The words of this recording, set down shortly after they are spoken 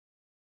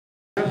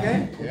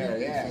Okay.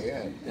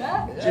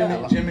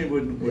 Yeah. Jimmy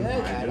wouldn't mind.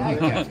 I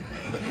like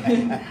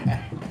it.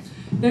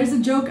 There's a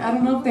joke, I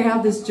don't know if they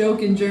have this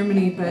joke in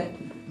Germany, but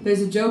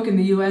there's a joke in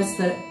the US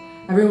that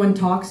everyone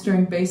talks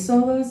during bass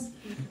solos.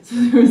 So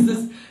there was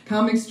this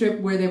comic strip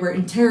where they were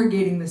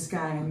interrogating this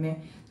guy, and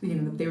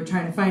they were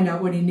trying to find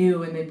out what he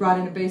knew, and they brought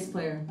in a bass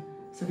player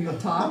so he would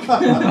talk.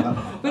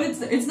 But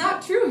it's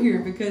not true here,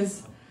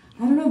 because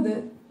I don't know,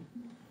 that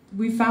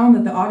we found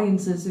that the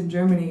audiences in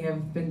Germany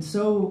have been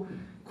so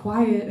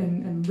quiet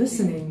and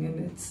listening, and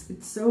it's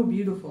so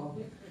beautiful.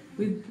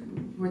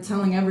 We're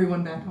telling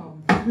everyone back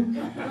home.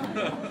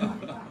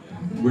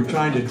 We're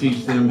trying to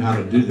teach them how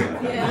to do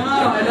that. Yeah,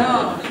 I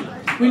know.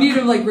 We need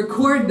to like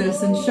record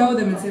this and show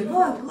them and say,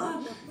 look.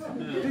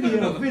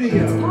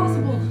 Video. It's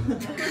possible.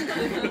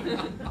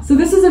 So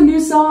this is a new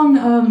song.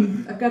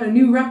 I've got a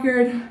new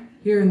record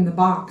here in the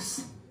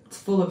box. It's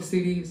full of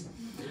CDs.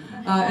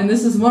 And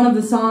this is one of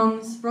the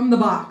songs from the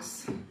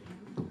box.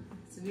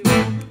 It's a new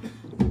one.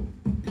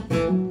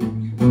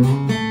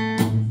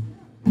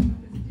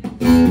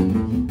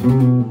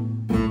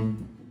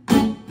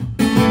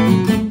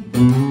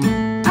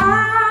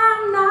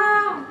 I'm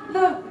not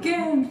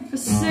looking for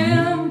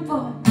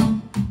simple.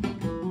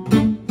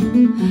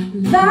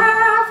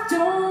 Life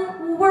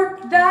don't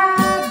work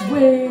that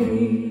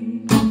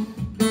way.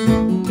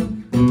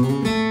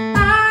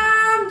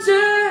 I'm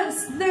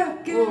just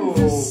looking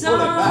for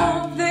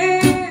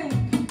something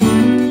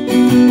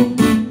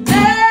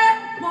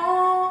that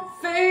won't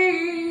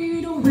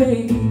fade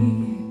away.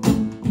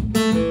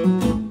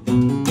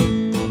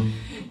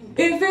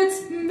 If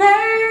it's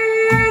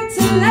made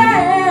to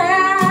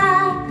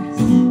last,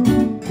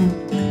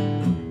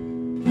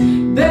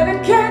 baby,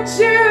 can't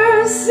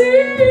you see?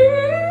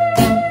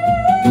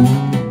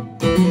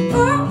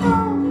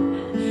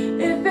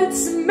 If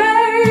it's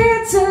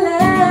made to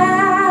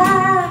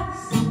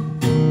last,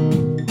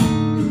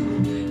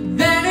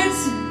 then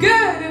it's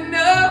good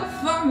enough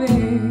for me.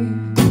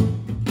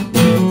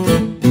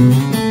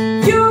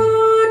 You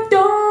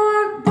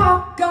don't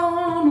walk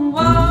on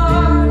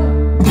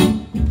water,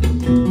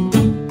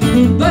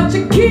 but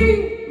you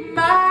keep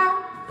my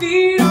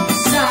feet on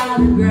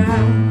solid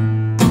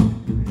ground.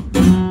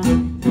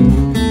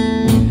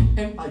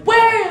 And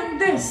when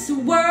this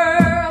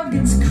world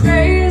gets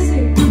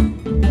crazy,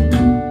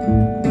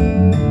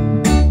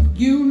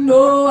 you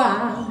know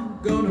I'm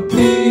gonna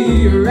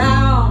be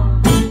around.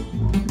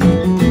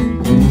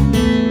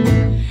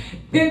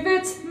 If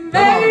it's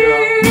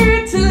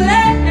made to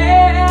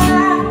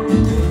last,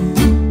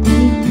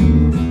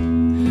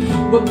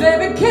 well,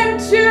 baby,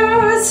 can't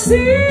you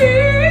see?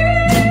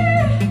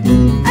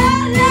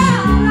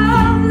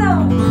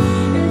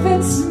 If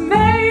it's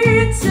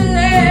made to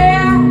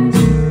last,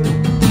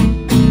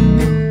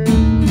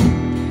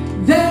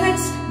 then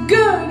it's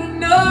good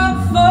enough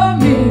for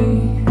me.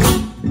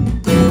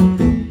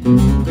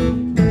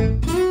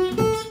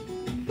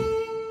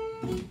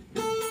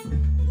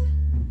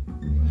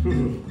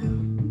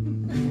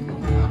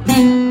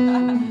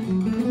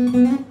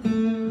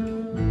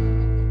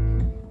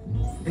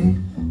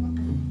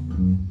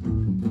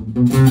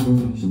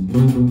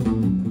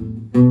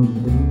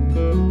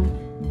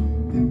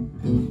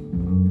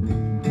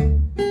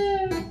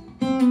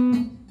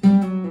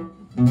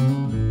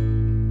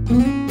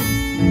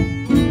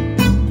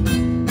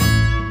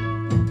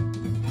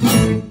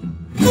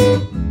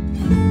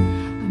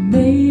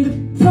 Made a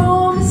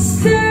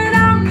promise and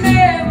I'm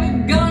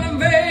never gonna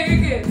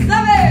break it.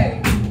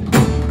 Snuffy!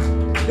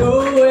 No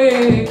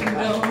way,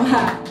 no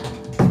how.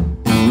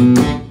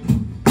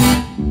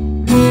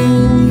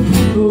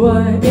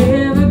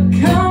 Whatever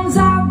comes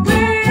our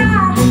way, I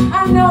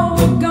know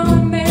we're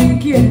gonna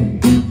make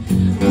it.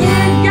 We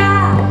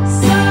got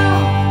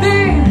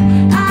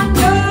something, I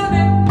know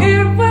that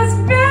it was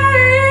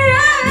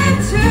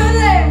made to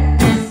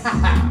last.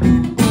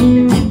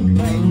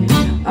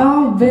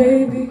 Oh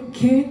baby,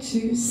 can't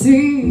you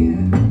see?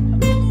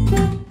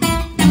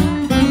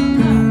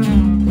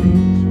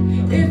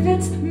 If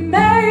it's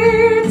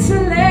made to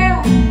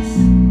last,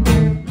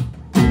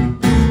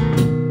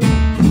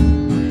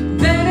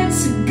 then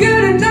it's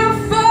good enough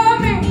for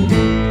me.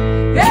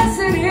 Yes,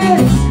 it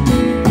is.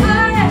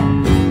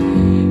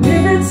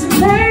 If it's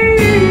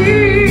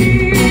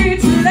made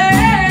to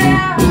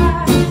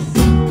last,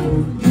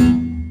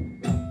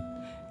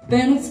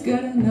 then it's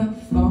good enough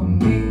for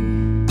me.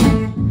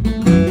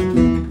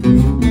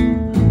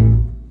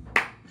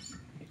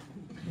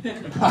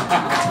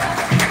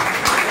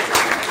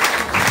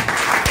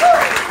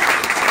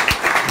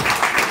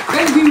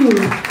 Thank you.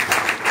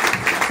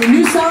 The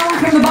new song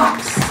from the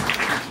box.